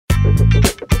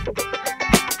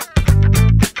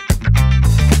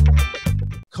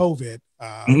COVID.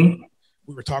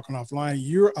 We were talking offline.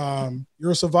 You're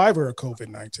a survivor of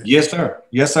COVID-19. Yes, sir.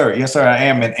 Yes, sir. Yes, sir. I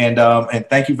am. And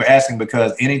thank you for asking,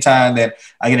 because anytime that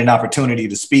I get an opportunity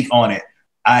to speak on it,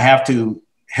 I have to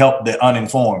help the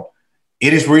uninformed.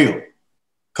 It is real.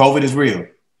 COVID is real.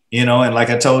 You know, and like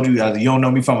I told you, you don't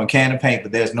know me from a can of paint,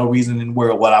 but there's no reason in the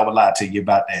world why I would lie to you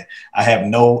about that. I have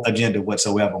no agenda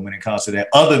whatsoever when it comes to that,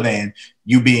 other than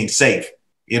you being safe.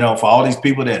 You know, for all these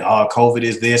people that, oh, COVID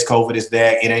is this, COVID is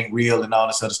that, it ain't real and all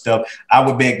this other stuff, I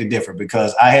would beg to differ,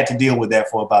 because I had to deal with that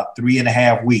for about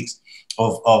 3.5 weeks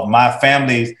of my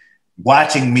family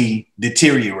watching me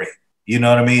deteriorate. You know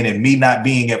what I mean? And me not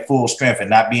being at full strength and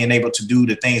not being able to do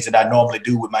the things that I normally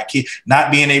do with my kids,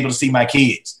 not being able to see my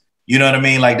kids. You know what I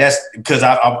mean? Like, that's because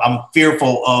I'm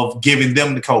fearful of giving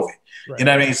them the COVID. Right. You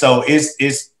know what I mean? So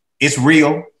it's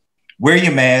real. Wear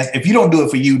your mask. If you don't do it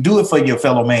for you, do it for your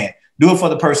fellow man. Do it for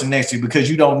the person next to you, because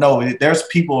you don't know. There's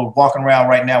people walking around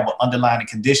right now with underlying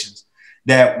conditions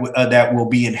that will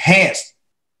be enhanced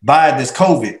by this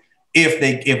COVID if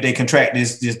they contract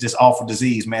this awful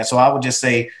disease, man. So I would just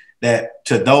say that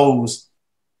to those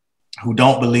who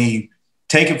don't believe,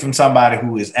 take it from somebody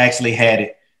who has actually had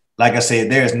it. Like I said,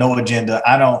 there is no agenda.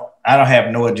 I don't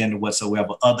have no agenda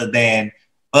whatsoever, other than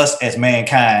us as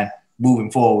mankind moving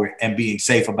forward and being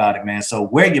safe about it, man. So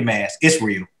wear your mask. It's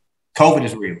real. COVID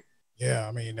is real. Yeah,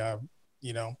 I mean,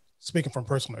 you know, speaking from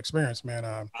personal experience,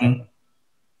 man,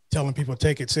 telling people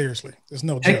take it seriously. There's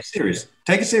no take it serious.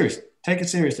 Take it serious. Take it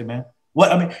seriously, man.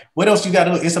 What else you got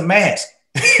to do? It's a mask.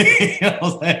 You know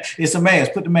what I'm saying? It's a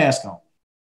mask. Put the mask on.